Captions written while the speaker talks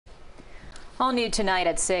All new tonight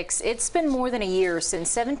at 6. It's been more than a year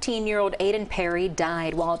since 17-year-old Aiden Perry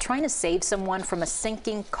died while trying to save someone from a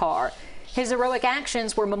sinking car. His heroic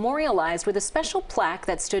actions were memorialized with a special plaque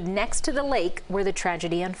that stood next to the lake where the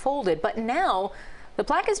tragedy unfolded. But now the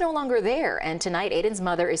plaque is no longer there, and tonight Aiden's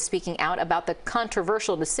mother is speaking out about the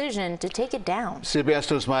controversial decision to take it down.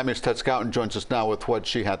 CBS News Miami's Ted Scouten joins us now with what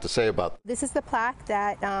she had to say about it. This is the plaque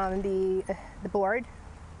that the board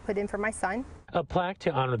put in for my son. A plaque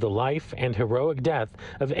to honor the life and heroic death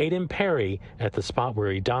of Aiden Perry at the spot where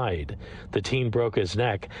he died. The teen broke his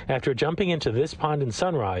neck after jumping into this pond in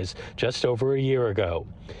Sunrise just over a year ago.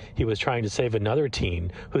 He was trying to save another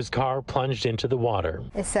teen whose car plunged into the water.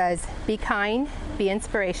 It says, be kind, be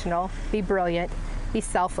inspirational, be brilliant, be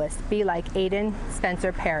selfless, be like Aiden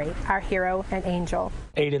Spencer Perry, our hero and angel.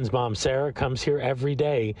 Aiden's mom, Sarah, comes here every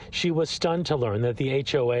day. She was stunned to learn that the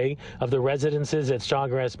HOA of the residences at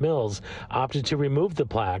Strawgrass Mills opted to remove the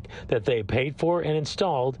plaque that they paid for and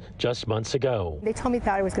installed just months ago. They told me that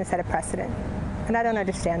I was going to set a precedent, and I don't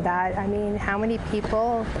understand that. I mean, how many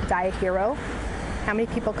people die a hero? How many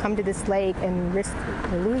people come to this lake and risk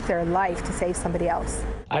or lose their life to save somebody else?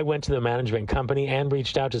 I went to the management company and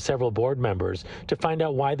reached out to several board members to find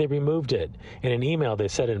out why they removed it. In an email, they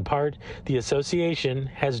said in part, the association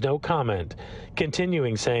has no comment,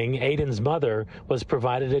 continuing saying Aiden's mother was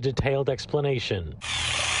provided a detailed explanation.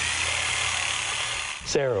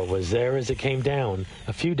 Sarah was there as it came down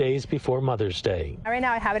a few days before Mother's Day. Right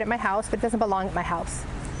now I have it at my house, but it doesn't belong at my house.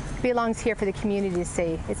 It belongs here for the community to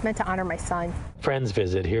see. It's meant to honor my son. Friends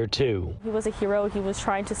visit here too. He was a hero. He was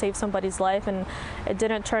trying to save somebody's life, and it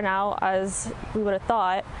didn't turn out as we would have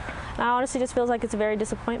thought. And I honestly just feels like it's a very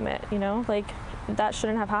disappointment, you know, like that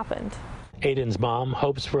shouldn't have happened. Aiden's mom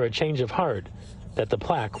hopes for a change of heart, that the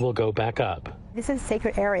plaque will go back up. This is a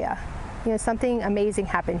sacred area. You know, something amazing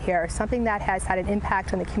happened here, something that has had an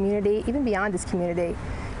impact on the community, even beyond this community.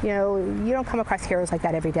 You know, you don't come across heroes like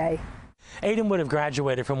that every day. Aiden would have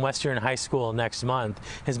graduated from Western High School next month.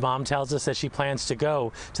 His mom tells us that she plans to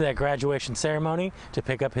go to that graduation ceremony to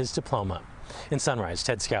pick up his diploma. In Sunrise,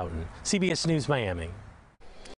 Ted Scouten, CBS News Miami.